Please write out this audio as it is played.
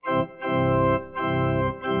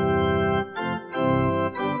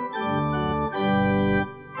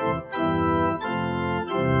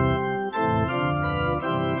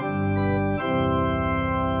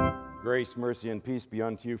Grace, mercy, and peace be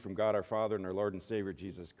unto you from God our Father and our Lord and Savior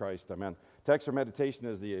Jesus Christ. Amen. Text for meditation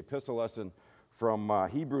is the epistle lesson from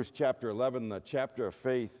Hebrews chapter 11, the chapter of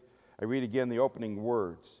faith. I read again the opening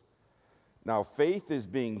words. Now faith is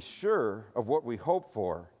being sure of what we hope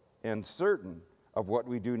for and certain of what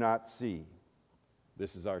we do not see.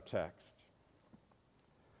 This is our text.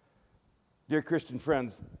 Dear Christian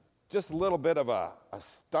friends, just a little bit of a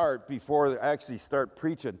start before I actually start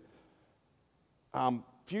preaching.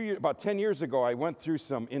 About 10 years ago, I went through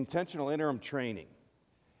some intentional interim training.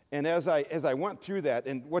 And as I went through that,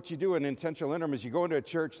 and what you do in intentional interim is you go into a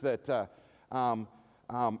church that, and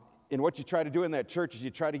what you try to do in that church is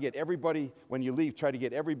you try to get everybody, when you leave, try to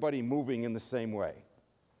get everybody moving in the same way.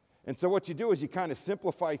 And so what you do is you kind of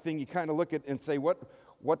simplify things, you kind of look at and say,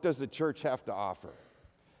 what does the church have to offer?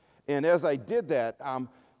 And as I did that,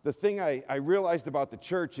 the thing I realized about the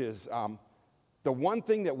church is the one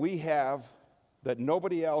thing that we have that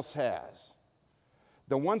nobody else has,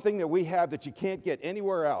 the one thing that we have that you can't get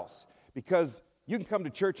anywhere else, because you can come to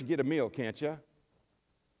church and get a meal, can't you?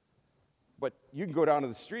 But you can go down to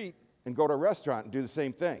the street and go to a restaurant and do the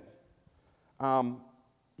same thing.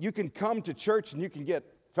 You can come to church and you can get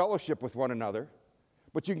fellowship with one another,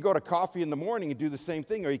 but you can go to coffee in the morning and do the same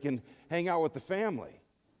thing, or you can hang out with the family.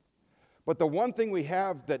 But the one thing we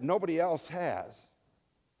have that nobody else has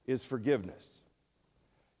is forgiveness.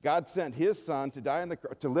 God sent his son to die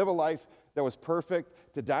to live a life that was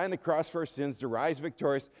perfect, to die on the cross for our sins, to rise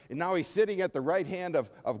victorious, and now he's sitting at the right hand of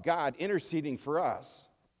God, interceding for us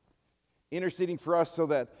so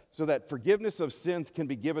that forgiveness of sins can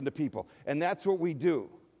be given to people. And that's what we do.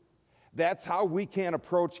 That's how we can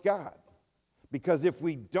approach God. Because if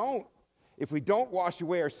we don't wash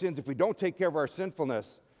away our sins, if we don't take care of our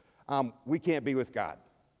sinfulness, we can't be with God.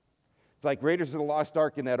 It's like Raiders of the Lost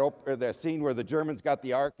Ark in that scene where the Germans got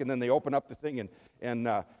the ark and then they open up the thing and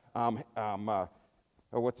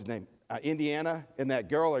what's his name? Indiana and that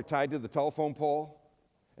girl are tied to the telephone pole,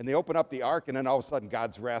 and they open up the ark, and then all of a sudden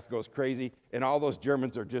God's wrath goes crazy and all those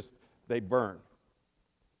Germans they burn.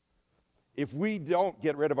 If we don't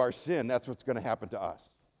get rid of our sin, that's what's going to happen to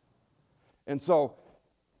us. And so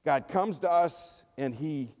God comes to us and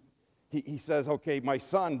he says, okay, my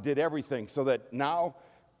son did everything so that now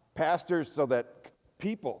pastors, so that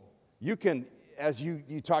people, you can, as you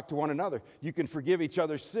talk to one another, you can forgive each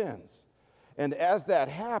other's sins. And as that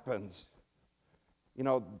happens,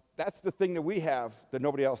 that's the thing that we have that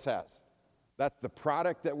nobody else has. That's the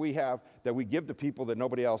product that we have that we give to people that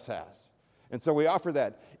nobody else has. And so we offer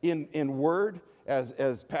that in word,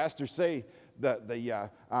 as pastors say, the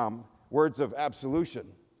words of absolution,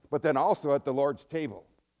 but then also at the Lord's table.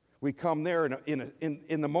 We come there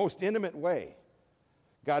in the most intimate way.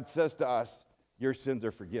 God says to us, your sins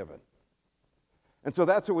are forgiven. And so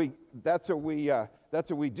that's what we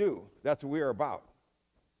do. That's what we are about.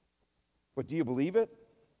 But do you believe it?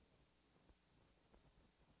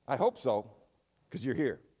 I hope so, because you're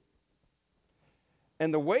here.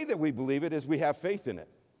 And the way that we believe it is we have faith in it.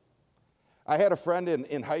 I had a friend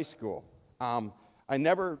in high school. When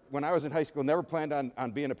I was in high school, never planned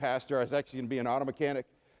on being a pastor. I was actually going to be an auto mechanic.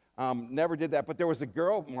 Never did that. But there was a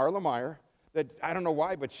girl, Marla Meyer, that I don't know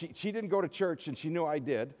why, but she didn't go to church, and she knew I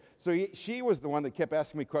did. So she was the one that kept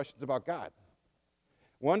asking me questions about God.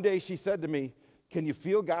 One day she said to me, "Can you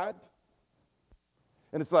feel God?"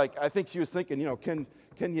 And it's like, I think she was thinking, can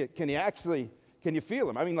you feel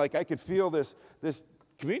him? I mean, like I could feel this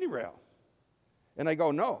communion rail. And I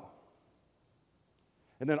go, no.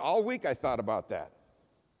 And then all week I thought about that.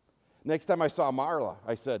 Next time I saw Marla,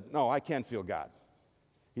 I said, no, I can feel God.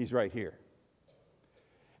 He's right here.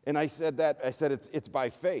 And I said it's by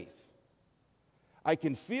faith. I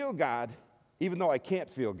can feel God even though I can't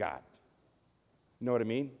feel God. You know what I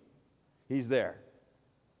mean? He's there.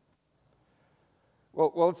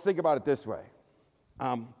 Well, let's think about it this way.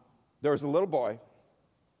 There was a little boy.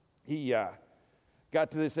 He got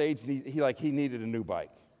to this age and he needed a new bike.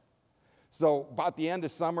 So about the end of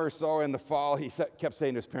summer or so in the fall, he kept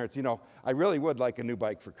saying to his parents, I really would like a new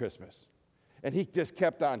bike for Christmas. And he just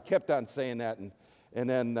kept on saying that. And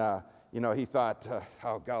then, he thought,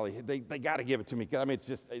 oh, golly, they got to give it to me. I mean,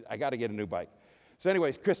 I got to get a new bike. So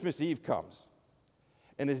anyways, Christmas Eve comes.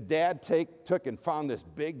 And his dad took and found this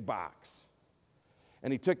big box.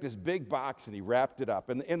 And he took this big box and he wrapped it up.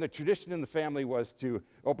 And the tradition in the family was to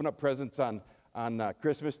open up presents on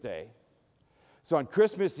Christmas Day. So on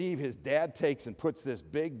Christmas Eve, his dad takes and puts this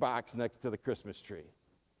big box next to the Christmas tree.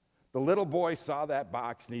 The little boy saw that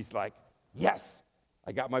box and he's like, yes,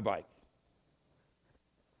 I got my bike.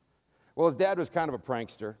 Well, his dad was kind of a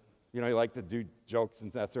prankster. He liked to do jokes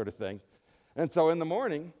and that sort of thing. And so in the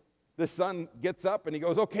morning, the son gets up and he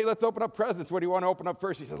goes, okay, let's open up presents. What do you want to open up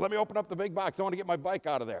first? He says, let me open up the big box. I want to get my bike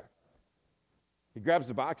out of there. He grabs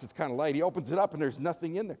the box. It's kind of light. He opens it up and there's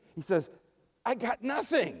nothing in there. He says, I got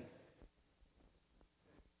nothing.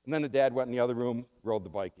 And then the dad went in the other room, rolled the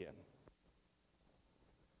bike in.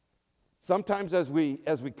 Sometimes as we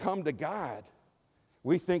come to God,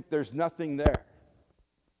 we think there's nothing there.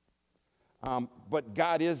 But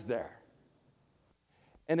God is there.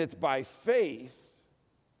 And it's by faith,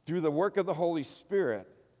 through the work of the Holy Spirit,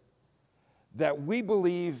 that we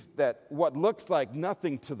believe that what looks like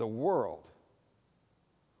nothing to the world,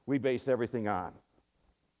 we base everything on.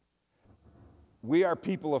 We are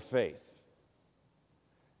people of faith.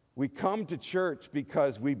 We come to church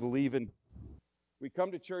because we believe in. We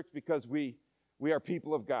come to church because we are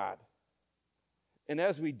people of God. And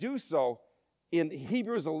as we do so, in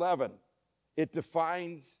Hebrews 11, it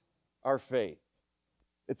defines our faith.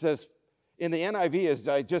 It says, in the NIV, as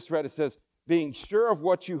I just read, it says, being sure of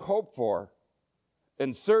what you hope for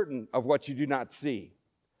and certain of what you do not see.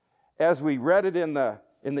 As we read it in the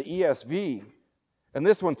ESV, and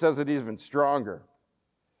this one says it even stronger.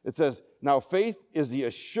 It says, now faith is the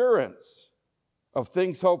assurance of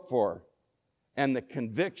things hoped for and the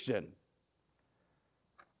conviction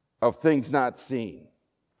of things not seen.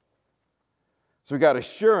 So we got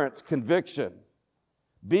assurance, conviction,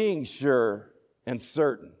 being sure, and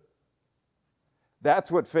certain.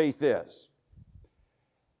 That's what faith is.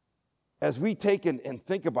 As we take and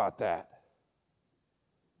think about that,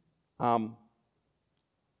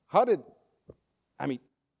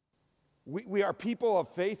 we are people of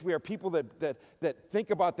faith. We are people that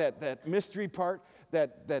think about that mystery part,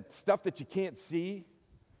 that stuff that you can't see.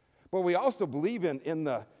 But we also believe in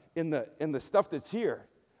the stuff that's here.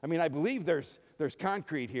 I mean, I believe there's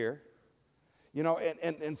concrete here. You know,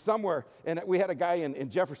 and somewhere, and we had a guy in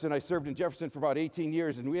Jefferson. I served in Jefferson for about 18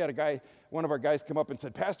 years, and we had a guy, one of our guys come up and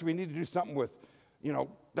said, Pastor, we need to do something with,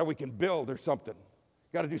 that we can build or something.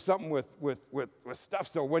 Got to do something with stuff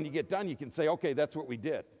so when you get done, you can say, okay, that's what we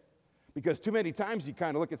did. Because too many times you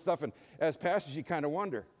kind of look at stuff, and as pastors, you kind of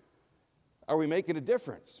wonder, are we making a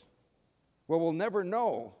difference? Well, we'll never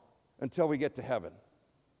know until we get to heaven.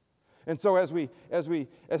 And so as we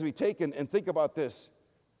take and think about this,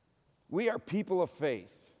 we are people of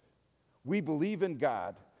faith. We believe in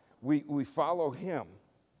God. We follow Him.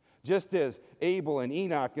 Just as Abel and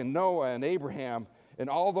Enoch and Noah and Abraham and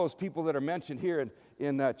all those people that are mentioned here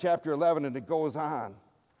in chapter 11, and it goes on.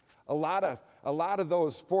 A lot of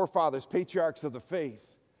those forefathers, patriarchs of the faith,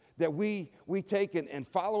 that we take and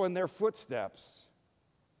follow in their footsteps.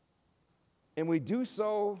 And we do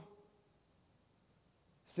so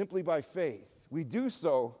simply by faith. We do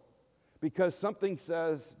so because something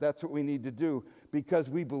says that's what we need to do, because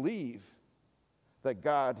we believe that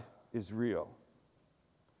God is real.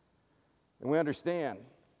 And we understand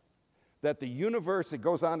that the universe, it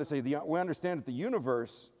goes on to say, we understand that the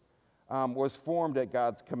universe was formed at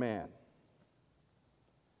God's command.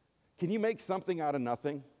 Can you make something out of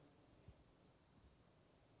nothing?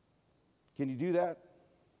 Can you do that?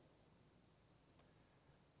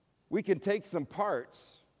 We can take some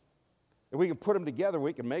parts and we can put them together,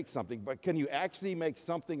 we can make something, but can you actually make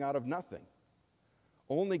something out of nothing?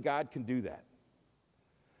 Only God can do that.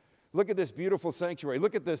 Look at this beautiful sanctuary.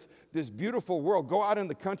 Look at this beautiful world. Go out in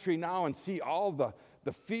the country now and see all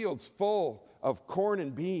the fields full of corn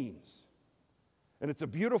and beans. And it's a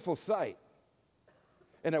beautiful sight.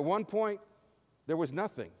 And at one point, there was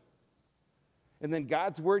nothing. And then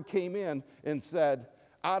God's word came in and said,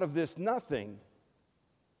 out of this nothing,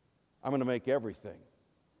 I'm going to make everything.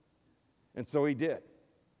 And so He did.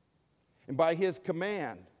 And by His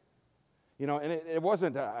command, and it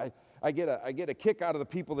wasn't, I get a kick out of the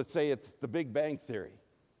people that say it's the Big Bang Theory.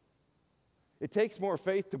 It takes more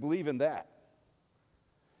faith to believe in that.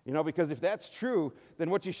 Because if that's true, then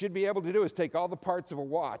what you should be able to do is take all the parts of a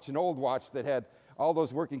watch, an old watch that had all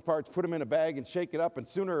those working parts, put them in a bag and shake it up, and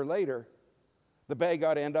sooner or later, the bag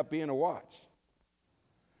ought to end up being a watch.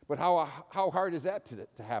 But how hard is that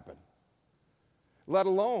to happen? Let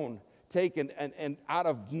alone take and out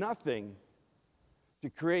of nothing to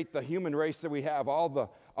create the human race that we have, all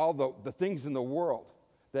the things in the world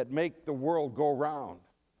that make the world go round.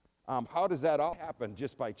 How does that all happen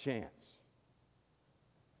just by chance?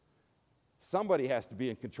 Somebody has to be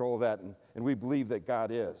in control of that, and we believe that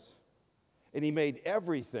God is. And He made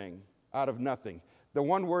everything out of nothing. The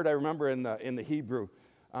one word I remember in the Hebrew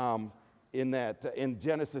in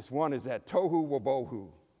Genesis 1 is that tohu wabohu.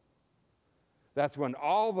 That's when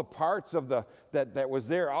all the parts of that was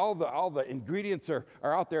there, all the ingredients are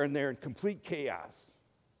out there, and they're in complete chaos.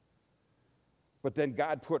 But then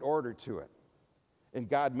God put order to it. And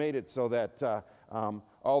God made it so that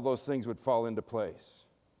all those things would fall into place.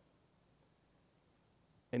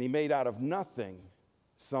 And he made out of nothing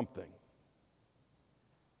something.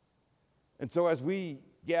 And so as we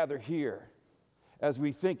gather here, as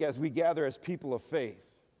we think, as we gather as people of faith,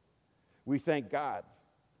 we thank God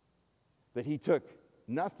that he took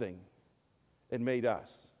nothing and made us.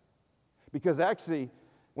 Because actually,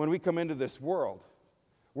 when we come into this world,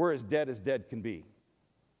 we're as dead can be.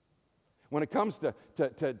 When it comes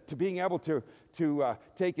to being able to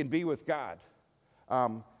take and be with God,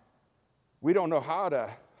 we don't know how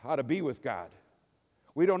to be with God.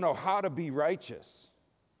 We don't know how to be righteous.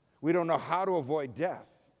 We don't know how to avoid death.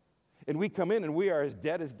 And we come in and we are as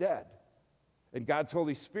dead. And God's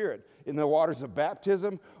Holy Spirit, in the waters of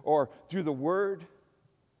baptism or through the Word,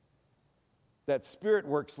 that Spirit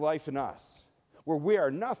works life in us, where we are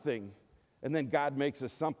nothing, and then God makes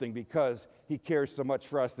us something because he cares so much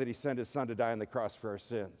for us that he sent his Son to die on the cross for our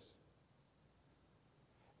sins.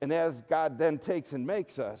 And as God then takes and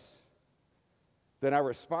makes us, then our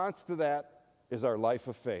response to that is our life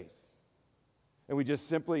of faith. And we just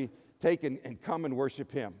simply take and come and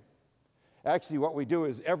worship him. Actually, what we do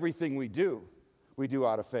is everything we do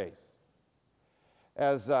out of faith.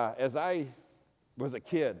 As I was a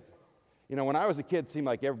kid, when I was a kid, it seemed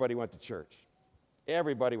like everybody went to church.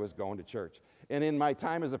 Everybody was going to church. And in my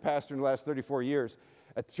time as a pastor in the last 34 years,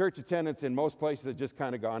 church attendance in most places has just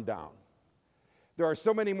kind of gone down. There are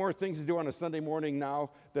so many more things to do on a Sunday morning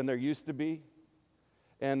now than there used to be.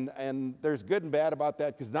 And there's good and bad about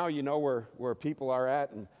that, because now you know where people are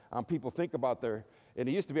at, and people think about and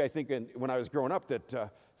it used to be, I think, when I was growing up,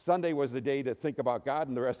 that Sunday was the day to think about God,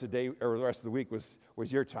 and the rest of the day or the rest of the week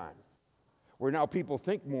was your time. Where now people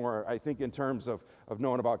think more, I think, in terms of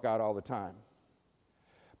knowing about God all the time.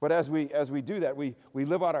 But as we do that, we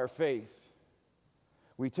live out our faith.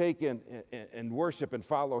 We take and worship and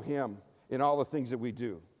follow him in all the things that we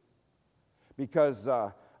do. Because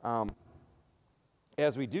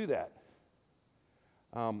as we do that,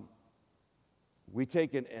 we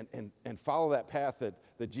take and follow that path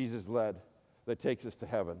that Jesus led that takes us to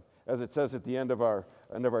heaven. As it says at the end of our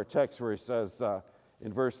text, where he says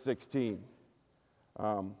in verse 16,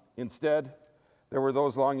 instead, there were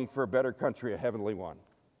those longing for a better country, a heavenly one.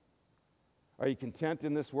 Are you content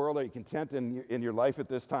in this world? Are you content in your life at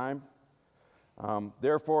this time?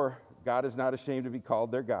 Therefore, God is not ashamed to be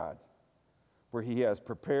called their God, for he has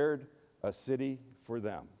prepared a city for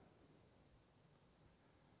them.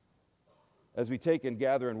 As we take and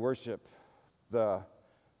gather and worship,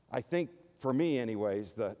 I think, for me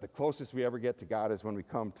anyways, the closest we ever get to God is when we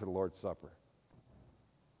come to the Lord's Supper.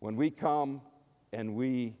 When we come and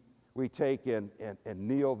we take and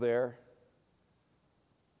kneel there,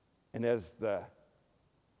 and as the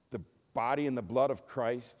body and the blood of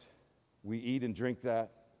Christ, we eat and drink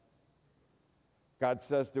that, God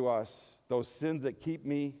says to us, those sins that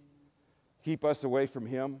keep us away from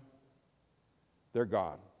him, they're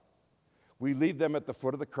gone. We leave them at the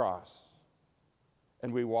foot of the cross,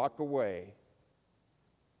 and we walk away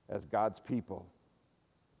as God's people,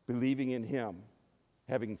 believing in him,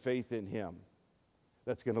 having faith in him.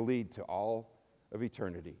 That's going to lead to all of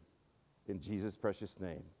eternity. In Jesus' precious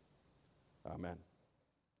name, amen.